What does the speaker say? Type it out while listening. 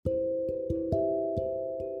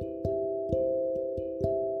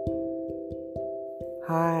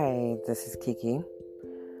Hi, this is Kiki.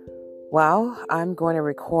 Well, I'm going to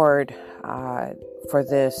record for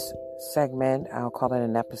this segment, I'll call it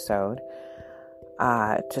an episode,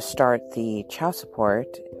 to start the child support.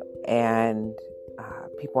 And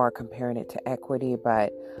people are comparing it to equity,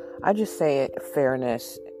 but I just say it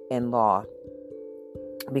fairness in law.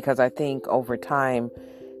 Because I think over time,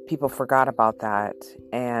 people forgot about that.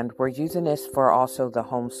 And we're using this for also the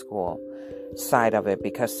homeschool side of it,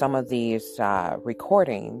 because some of these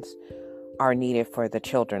recordings are needed for the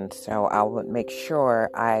children. So I would make sure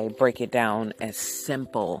I break it down as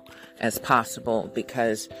simple as possible,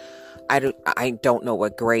 because I don't know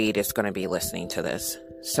what grade is going to be listening to this.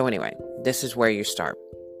 So anyway, this is where you start.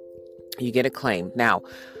 You get a claim. Now,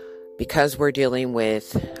 because we're dealing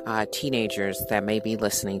with teenagers that may be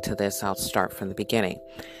listening to this, I'll start from the beginning.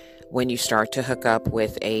 When you start to hook up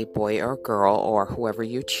with a boy or girl or whoever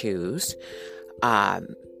you choose,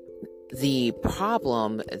 the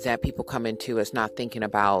problem that people come into is not thinking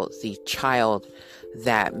about the child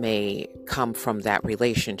that may come from that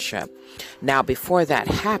relationship. Now, before that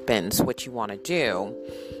happens, what you want to do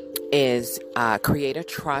is create a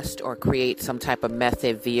trust or create some type of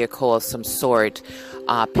method, vehicle of some sort,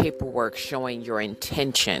 paperwork showing your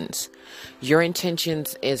intentions. Your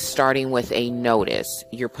intentions is starting with a notice.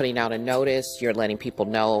 You're putting out a notice. You're letting people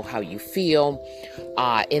know how you feel.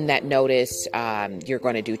 In that notice, you're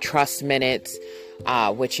going to do trust minutes,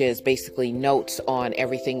 which is basically notes on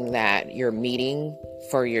everything that your meeting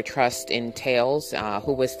for your trust entails,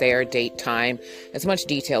 who was there, date, time, as much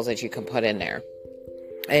details as you can put in there.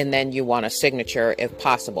 And then you want a signature if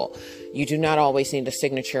possible. You do not always need a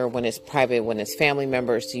signature when it's private. When it's family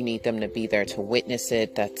members, you need them to be there to witness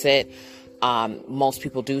it. That's it. Most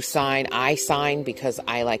people do sign. I sign because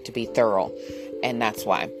I like to be thorough, and that's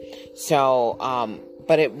why. So,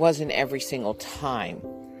 but it wasn't every single time.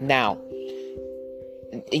 Now,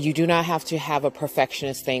 you do not have to have a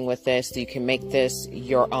perfectionist thing with this. You can make this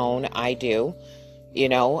your own. I do,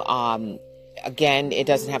 Again, it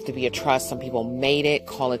doesn't have to be a trust. Some people made it,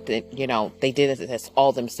 call it they did this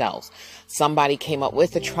all themselves. Somebody came up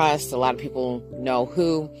with a trust. A lot of people know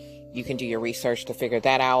who. You can do your research to figure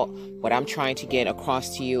that out. What I'm trying to get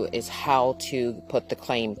across to you is how to put the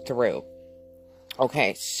claim through.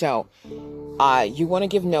 Okay, so you want to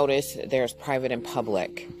give notice. There's private and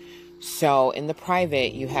public. So in the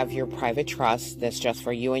private, you have your private trust that's just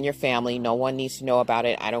for you and your family. No one needs to know about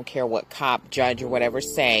it. I don't care what cop, judge, or whatever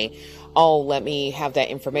say. Oh, let me have that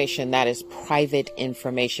information. That is private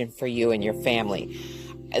information for you and your family.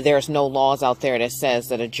 There's no laws out there that says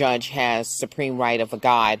that a judge has supreme right of a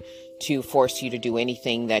God to force you to do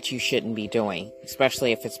anything that you shouldn't be doing,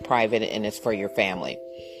 especially if it's private and it's for your family.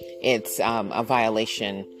 It's a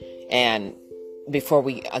violation. And before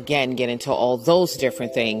we, again, get into all those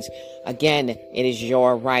different things, again, it is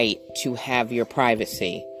your right to have your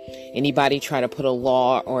privacy. Anybody try to put a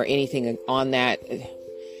law or anything on that,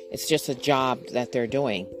 it's just a job that they're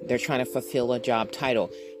doing. They're trying to fulfill a job title.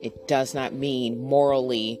 It does not mean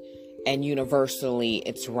morally and universally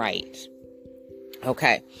it's right.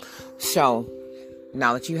 Okay, so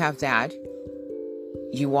now that you have that,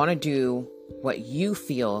 you want to do what you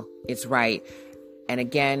feel is right. And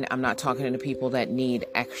again, I'm not talking to people that need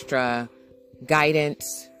extra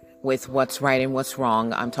guidance with what's right and what's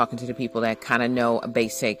wrong. I'm talking to the people that kind of know a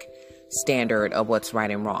basic standard of what's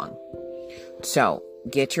right and wrong. So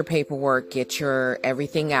get your paperwork, get your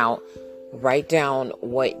everything out, write down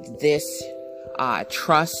what this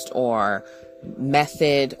trust or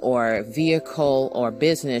method or vehicle or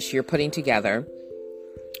business you're putting together,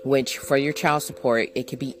 which for your child support, it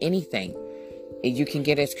could be anything. You can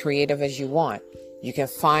get as creative as you want. You can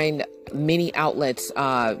find many outlets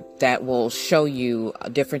that will show you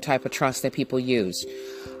a different type of trust that people use.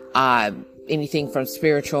 Anything from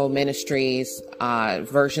spiritual ministries,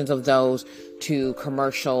 versions of those, to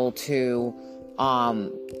commercial, to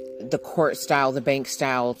the court style, the bank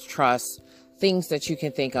style trust, things that you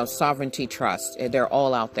can think of, sovereignty trust. They're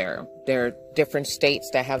all out there. There are different states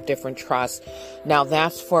that have different trusts. Now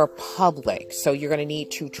that's for public. So you're going to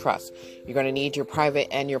need two trusts. You're going to need your private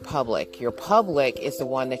and your public. Your public is the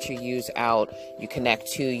one that you use out. You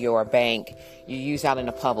connect to your bank. You use out in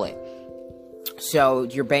the public. So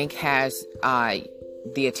your bank has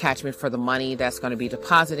the attachment for the money that's going to be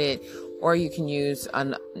deposited, or you can use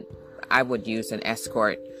I would use an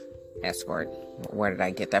escrow. Where did I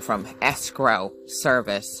get that from? Escrow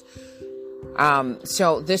service.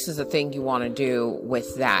 So this is the thing you want to do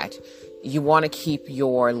with that. You want to keep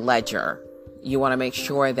your ledger. You want to make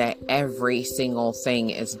sure that every single thing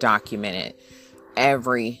is documented.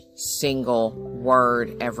 Every single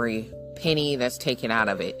word, every penny that's taken out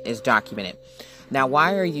of it is documented. Now,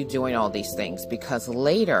 why are you doing all these things? Because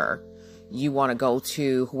later you want to go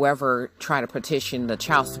to whoever try to petition the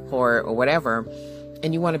child support or whatever,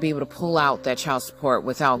 and you want to be able to pull out that child support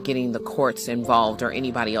without getting the courts involved or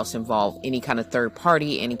anybody else involved, any kind of third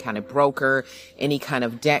party, any kind of broker, any kind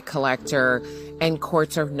of debt collector. And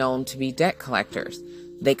courts are known to be debt collectors.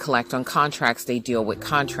 They collect on contracts. They deal with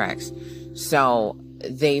contracts. So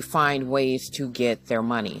they find ways to get their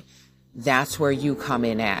money. That's where you come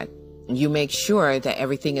in at. You make sure that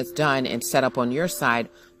everything is done and set up on your side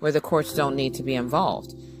where the courts don't need to be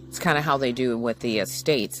involved. It's kind of how they do with the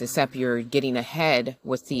estates, except you're getting ahead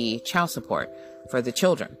with the child support for the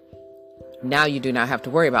children. Now you do not have to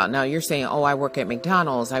worry about it. Now you're saying, oh, I work at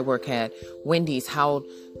McDonald's, I work at Wendy's. How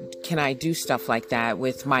can I do stuff like that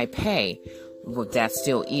with my pay? Well, that's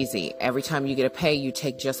still easy. Every time you get a pay, you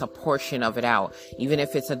take just a portion of it out, even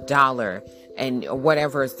if it's $1 and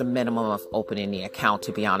whatever is the minimum of opening the account,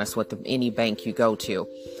 to be honest, with any bank you go to.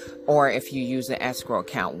 Or if you use an escrow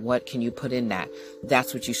account, what can you put in that?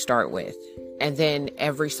 That's what you start with. And then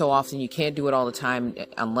every so often, you can't do it all the time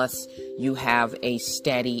unless you have a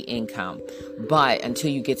steady income. But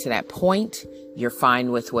until you get to that point, you're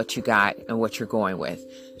fine with what you got and what you're going with.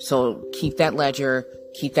 So keep that ledger,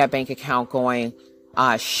 keep that bank account going,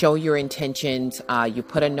 show your intentions. You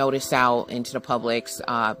put a notice out into the publics.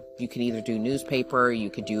 You can either do newspaper,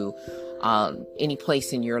 you could do any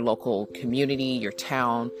place in your local community, your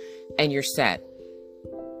town, and you're set.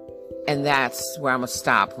 And that's where I'm going to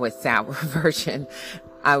stop with that version.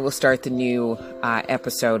 I will start the new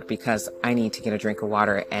episode because I need to get a drink of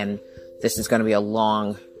water, and this is going to be a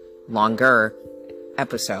longer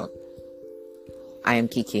episode. I am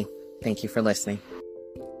Kiki. Thank you for listening.